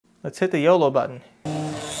Let's hit the YOLO button.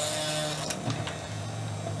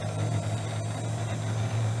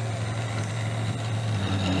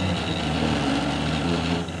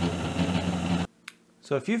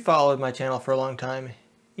 So if you've followed my channel for a long time,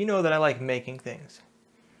 you know that I like making things.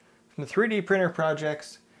 From the 3D printer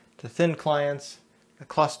projects, to thin clients, to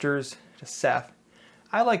clusters, to Ceph,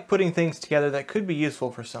 I like putting things together that could be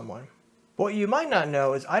useful for someone. But what you might not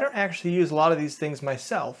know is I don't actually use a lot of these things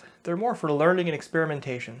myself. They're more for learning and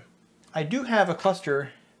experimentation. I do have a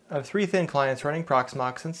cluster of 3 thin clients running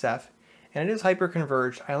Proxmox and Ceph, and it is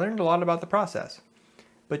hyper-converged. I learned a lot about the process.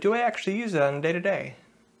 But do I actually use it on a day-to-day?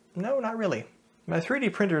 No, not really. My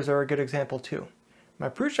 3D printers are a good example too. My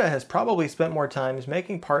Prusa has probably spent more time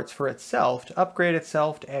making parts for itself, to upgrade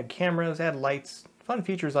itself, to add cameras, add lights, fun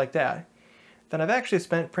features like that, than I've actually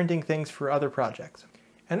spent printing things for other projects.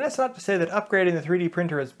 And that's not to say that upgrading the 3D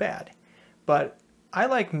printer is bad, but I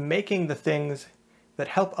like making the things that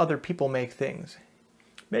help other people make things.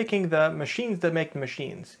 Making the machines that make the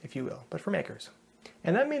machines, if you will, but for makers.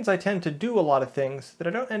 And that means I tend to do a lot of things that I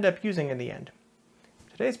don't end up using in the end.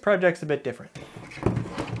 Today's project's a bit different.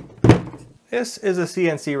 This is a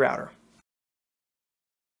CNC router.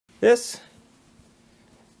 This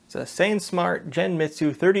is a Sainsmart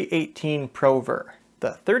Genmitsu 3018 PROver.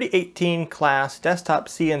 The 3018 class desktop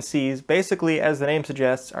CNCs, basically as the name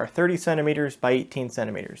suggests, are 30 centimeters by 18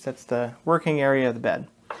 centimeters. That's the working area of the bed.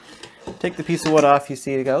 Take the piece of wood off, you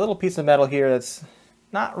see you got a little piece of metal here that's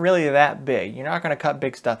not really that big. You're not going to cut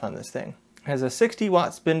big stuff on this thing. It has a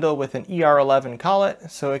 60-watt spindle with an ER11 collet,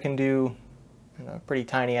 so it can do pretty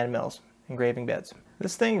tiny end mills, engraving beds.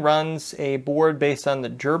 This thing runs a board based on the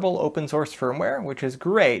Gerbil open source firmware, which is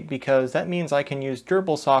great because that means I can use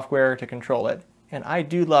Gerbil software to control it. And I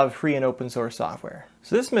do love free and open source software.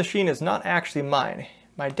 So this machine is not actually mine.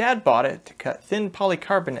 My dad bought it to cut thin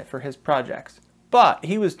polycarbonate for his projects, but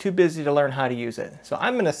he was too busy to learn how to use it. So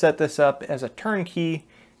I'm going to set this up as a turnkey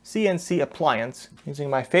CNC appliance using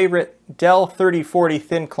my favorite Dell 3040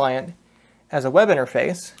 thin client as a web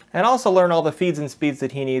interface, and also learn all the feeds and speeds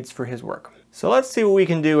that he needs for his work. So let's see what we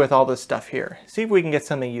can do with all this stuff here. See if we can get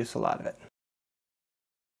something useful out of it.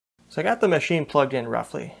 So I got the machine plugged in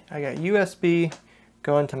roughly. I got USB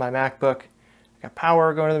going to my MacBook. I got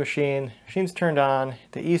power going to the machine. Machine's turned on.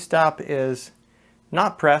 The e-stop is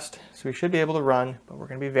not pressed, so we should be able to run, but we're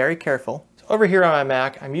going to be very careful. So over here on my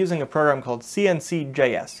Mac, I'm using a program called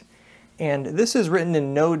CNC.js. And this is written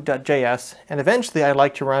in Node.js, and eventually I'd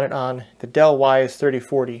like to run it on the Dell Wyse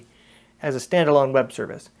 3040 as a standalone web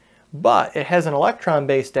service. But it has an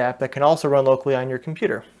Electron-based app that can also run locally on your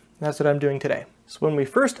computer. That's what I'm doing today. So when we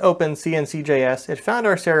first opened CNC.js, it found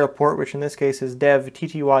our serial port, which in this case is dev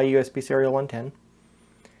TTY USB serial 110.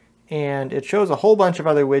 And it shows a whole bunch of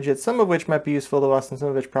other widgets, some of which might be useful to us and some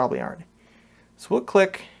of which probably aren't. So we'll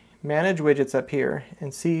click Manage Widgets up here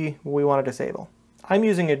and see what we want to disable. I'm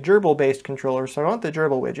using a gerbil-based controller, so I want the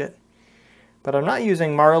gerbil widget. But I'm not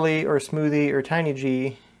using Marley or Smoothie or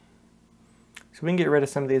TinyG. So we can get rid of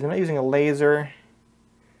some of these. I'm not using a laser.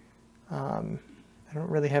 I don't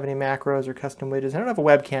really have any macros or custom widgets. I don't have a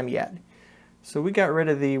webcam yet. So we got rid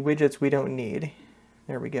of the widgets we don't need.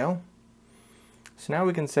 There we go. So now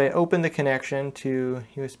we can say open the connection to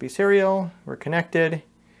USB serial. We're connected.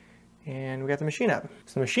 And we got the machine up.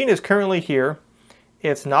 So the machine is currently here.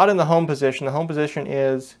 It's not in the home position. The home position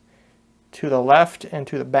is to the left and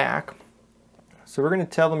to the back. So we're going to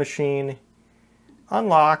tell the machine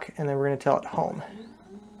unlock, and then we're going to tell it home.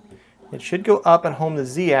 It should go up and home the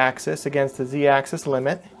z-axis against the z-axis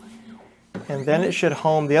limit, and then it should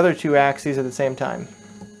home the other 2 axes at the same time.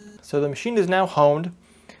 So the machine is now homed.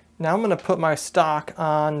 Now I'm going to put my stock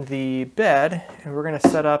on the bed, and we're going to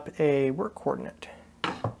set up a work coordinate.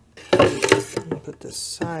 Put this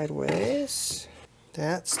sideways.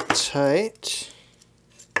 That's tight.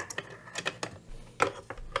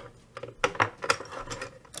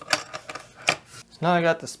 Now I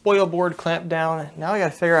got the spoilboard clamped down. Now I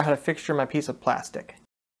got to figure out how to fixture my piece of plastic.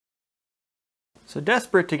 So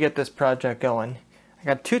desperate to get this project going, I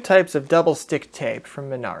got 2 types of double stick tape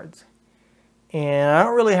from Menards. And I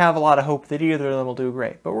don't really have a lot of hope that either of them will do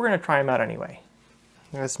great, but we're going to try them out anyway.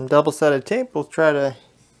 I got some double-sided tape. We'll try to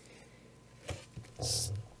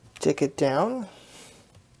stick it down.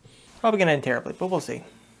 Probably going to end terribly, but we'll see.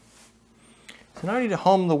 So now I need to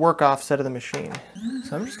home the work offset of the machine.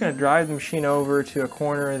 So I'm just going to drive the machine over to a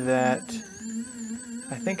corner that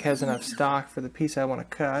I think has enough stock for the piece I want to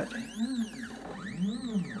cut.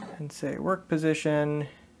 And say work position,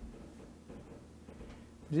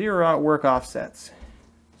 0 out work offsets.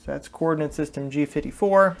 So that's coordinate system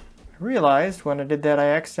G54. I realized when I did that I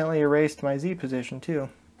accidentally erased my Z position too.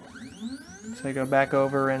 So I go back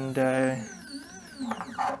over and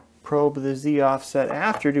probe the Z offset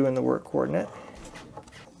after doing the work coordinate.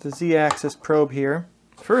 The Z-axis probe here.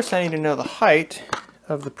 First I need to know the height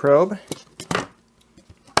of the probe.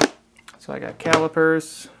 So I got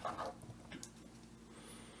calipers.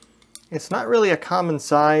 It's not really a common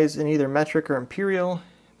size in either metric or imperial.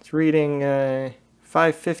 It's reading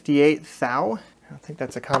 558 thou. I don't think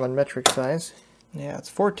that's a common metric size. Yeah,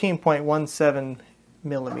 it's 14.17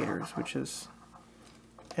 millimeters, which is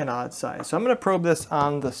an odd size. So I'm going to probe this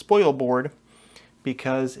on the spoil board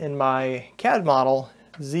because in my CAD model,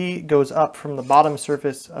 Z goes up from the bottom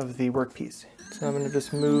surface of the workpiece. So I'm going to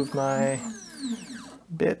just move my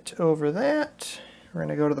bit over that. We're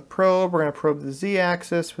going to go to the probe. We're going to probe the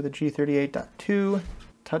Z-axis with a G38.2.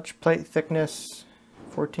 Touch plate thickness,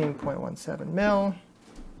 14.17 mil.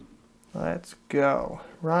 Let's go.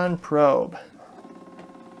 Run probe.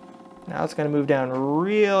 Now it's going to move down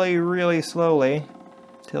really, really slowly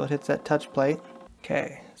until it hits that touch plate.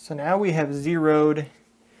 Okay, so now we have zeroed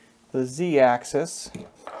the Z-axis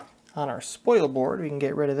on our spoil board. We can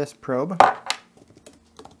get rid of this probe.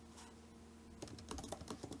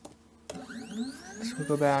 So we'll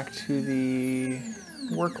go back to the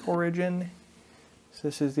work origin. So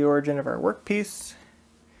this is the origin of our workpiece.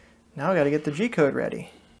 Now I got to get the G-code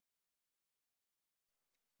ready.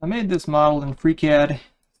 I made this model in FreeCAD. It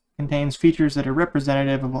contains features that are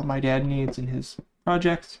representative of what my dad needs in his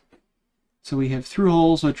projects. So we have through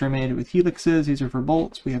holes, which are made with helixes. These are for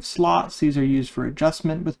bolts. We have slots. These are used for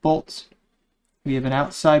adjustment with bolts. We have an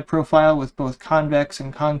outside profile with both convex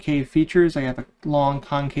and concave features. I have a long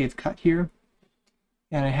concave cut here.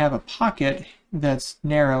 And I have a pocket that's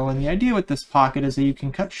narrow. And the idea with this pocket is that you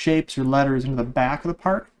can cut shapes or letters into the back of the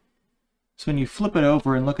part. So when you flip it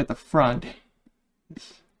over and look at the front,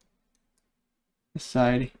 this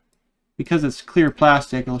side, because it's clear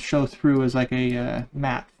plastic, it'll show through as like a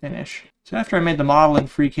matte finish. So after I made the model in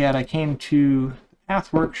FreeCAD, I came to the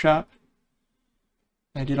Path Workshop.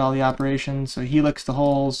 I did all the operations. So helix the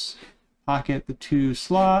holes, pocket the two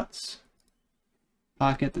slots,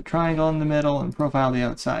 pocket the triangle in the middle, and profile the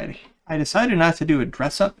outside. I decided not to do a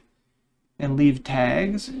dress up and leave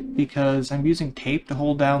tags because I'm using tape to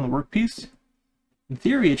hold down the workpiece. In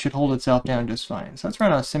theory, it should hold itself down just fine. So let's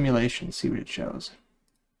run a simulation and see what it shows.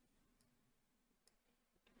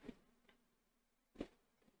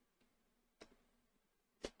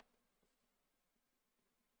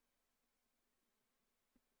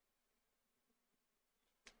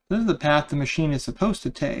 This is the path the machine is supposed to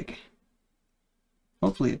take.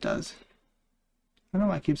 Hopefully it does. I don't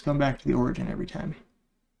know why it keeps going back to the origin every time.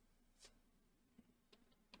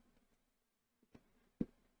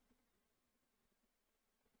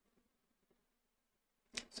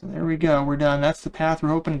 So there we go, we're done. That's the path we're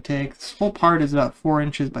hoping to take. This whole part is about 4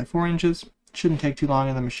 inches by 4 inches. It shouldn't take too long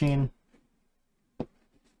in the machine.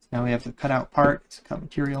 Now we have the cutout part, it's cut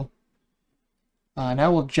material.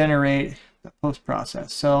 Now we'll generate the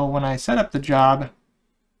post-process. So when I set up the job,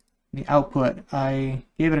 the output, I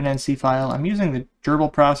gave it an NC file. I'm using the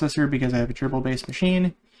gerbil processor because I have a gerbil-based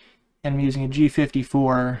machine, and I'm using a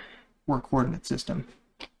G54 work coordinate system.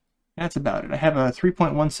 That's about it. I have a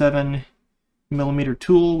 3.17 millimeter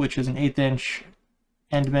tool, which is an 1/8 inch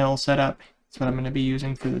end mill setup. That's what I'm going to be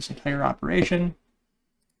using for this entire operation.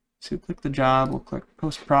 So click the job, we'll click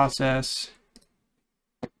post-process,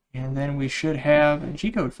 and then we should have a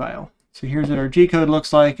G-code file. So here's what our G-code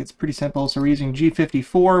looks like. It's pretty simple. So we're using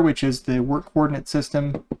G54, which is the work coordinate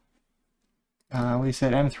system. We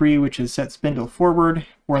set M3, which is set spindle forward,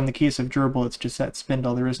 or in the case of gerbil, it's just set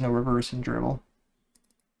spindle. There is no reverse in gerbil.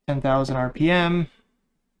 10,000 RPM.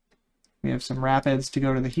 We have some rapids to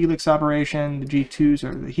go to the helix operation. The G2s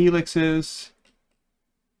are the helixes.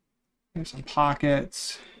 There's some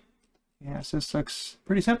pockets. Yeah, so this looks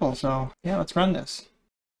pretty simple. So yeah, let's run this.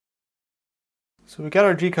 So we got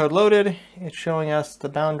our G-code loaded. It's showing us the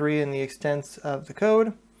boundary and the extents of the code.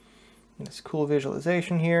 And this cool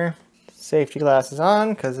visualization here. Safety glasses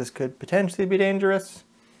on, because this could potentially be dangerous.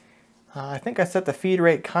 I think I set the feed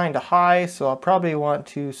rate kind of high, so I'll probably want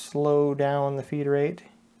to slow down the feed rate.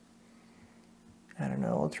 I don't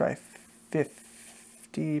know, we'll try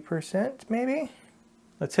 50% maybe?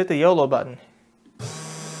 Let's hit the YOLO button.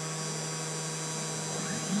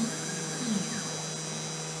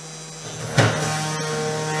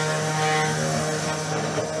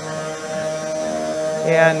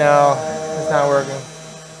 Yeah, no, it's not working.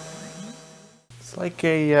 It's like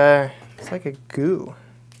a goo.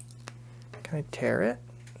 Can I tear it?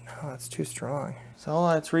 No, it's too strong. So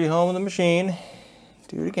let's rehome the machine.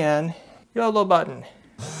 Do it again. YOLO button.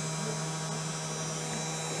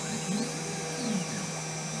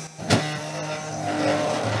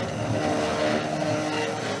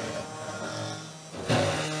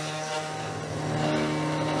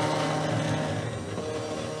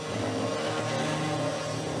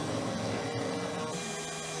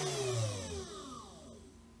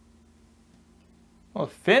 Well,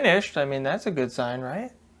 finished, I mean, that's a good sign,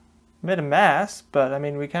 right? Made a mess, but I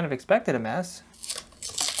mean, we kind of expected a mess.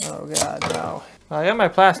 Oh God, no. Well, I got my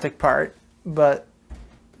plastic part, but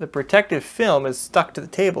the protective film is stuck to the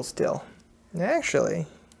table still. Actually,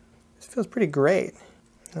 this feels pretty great.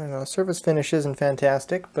 I don't know, surface finish isn't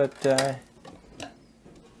fantastic, but I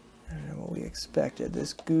don't know what we expected.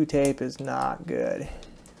 This goo tape is not good.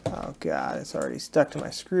 Oh God, it's already stuck to my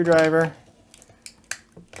screwdriver.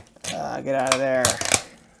 Get out of there.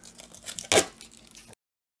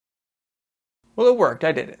 Well, it worked,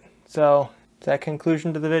 I did it. So, is that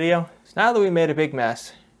conclusion to the video? So now that we made a big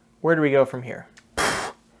mess, where do we go from here?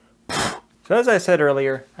 So as I said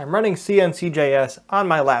earlier, I'm running CNCJS on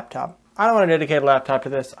my laptop. I don't want to dedicate a laptop to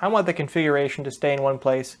this. I want the configuration to stay in one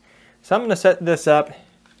place. So I'm going to set this up.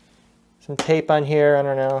 Some tape on here, I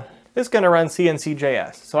don't know. This is going to run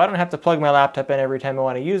CNCJS, so I don't have to plug my laptop in every time I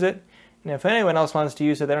want to use it. And if anyone else wants to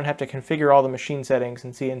use it, they don't have to configure all the machine settings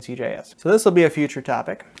in CNCJS. So this will be a future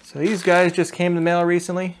topic. So these guys just came in the mail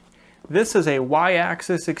recently. This is a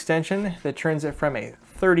Y-axis extension that turns it from a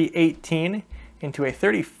 3018 into a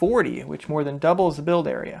 3040, which more than doubles the build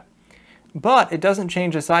area. But it doesn't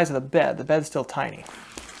change the size of the bed. The bed's still tiny.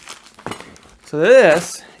 So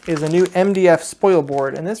this is a new MDF spoil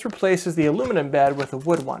board, and this replaces the aluminum bed with a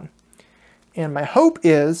wood one. And my hope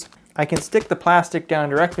is I can stick the plastic down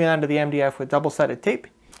directly onto the MDF with double-sided tape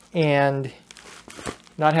and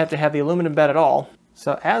not have to have the aluminum bed at all.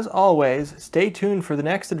 So as always, stay tuned for the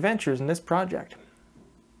next adventures in this project.